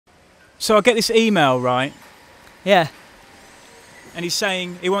So I get this email, right? Yeah. And he's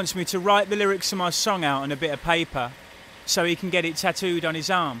saying he wants me to write the lyrics of my song out on a bit of paper so he can get it tattooed on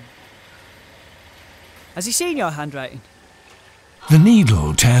his arm. Has he seen your handwriting? The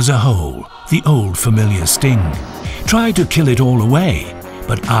needle tears a hole, the old familiar sting. Try to kill it all away,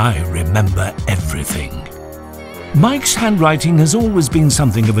 but I remember everything. Mike's handwriting has always been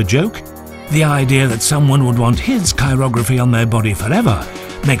something of a joke. The idea that someone would want his chirography on their body forever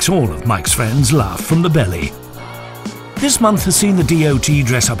makes all of Mike's friends laugh from the belly. This month has seen the D.O.T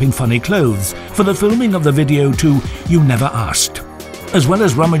dress up in funny clothes for the filming of the video to You Never Asked. As well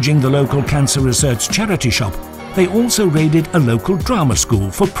as rummaging the local cancer research charity shop, they also raided a local drama school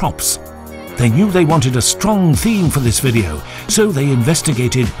for props. They knew they wanted a strong theme for this video, so they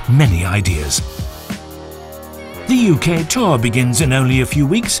investigated many ideas. The UK tour begins in only a few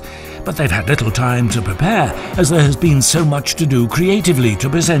weeks, but they've had little time to prepare as there has been so much to do creatively to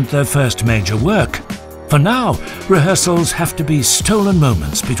present their first major work. For now, rehearsals have to be stolen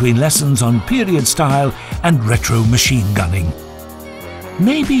moments between lessons on period style and retro machine gunning.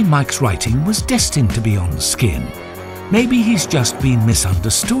 Maybe Mike's writing was destined to be on skin. Maybe he's just been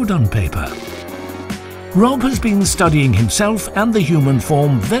misunderstood on paper. Rob has been studying himself and the human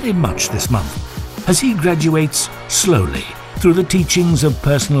form very much this month, as he graduates slowly through the teachings of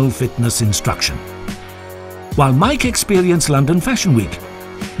personal fitness instruction. While Mike experienced London Fashion Week,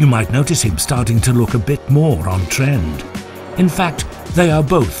 you might notice him starting to look a bit more on trend. In fact, they are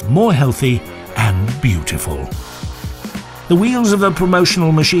both more healthy and beautiful. The wheels of the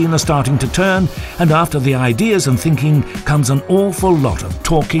promotional machine are starting to turn, and after the ideas and thinking comes an awful lot of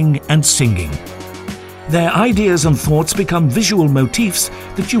talking and singing. Their ideas and thoughts become visual motifs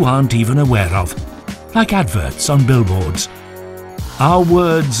that you aren't even aware of, like adverts on billboards. Our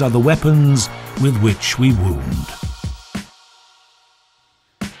words are the weapons with which we wound.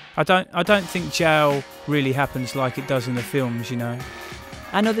 I don't think jail really happens like it does in the films, you know.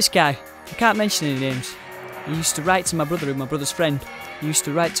 I know this guy. I can't mention any names. He used to write to my brother, who's my brother's friend. He used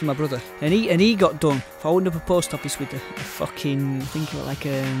to write to my brother, and he got done for holding up a post office with a fucking, I think it was like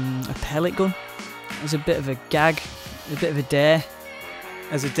a pellet gun. It was a bit of a gag, a bit of a dare.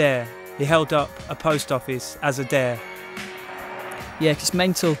 As a dare? He held up a post office as a dare? Yeah, 'cause it's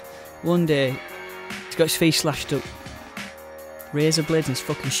mental. One day, he's got his face slashed up. Razor blades in his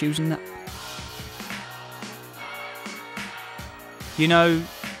fucking shoes and that. You know,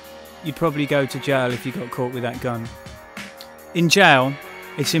 you'd probably go to jail if you got caught with that gun. In jail,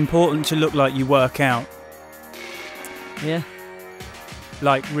 it's important to look like you work out. Yeah.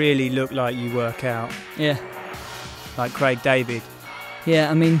 Like, really look like you work out. Yeah. Like Craig David.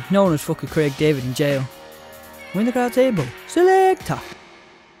 Yeah, I mean, no one was fucking Craig David in jail. Win the crowd table. Selector.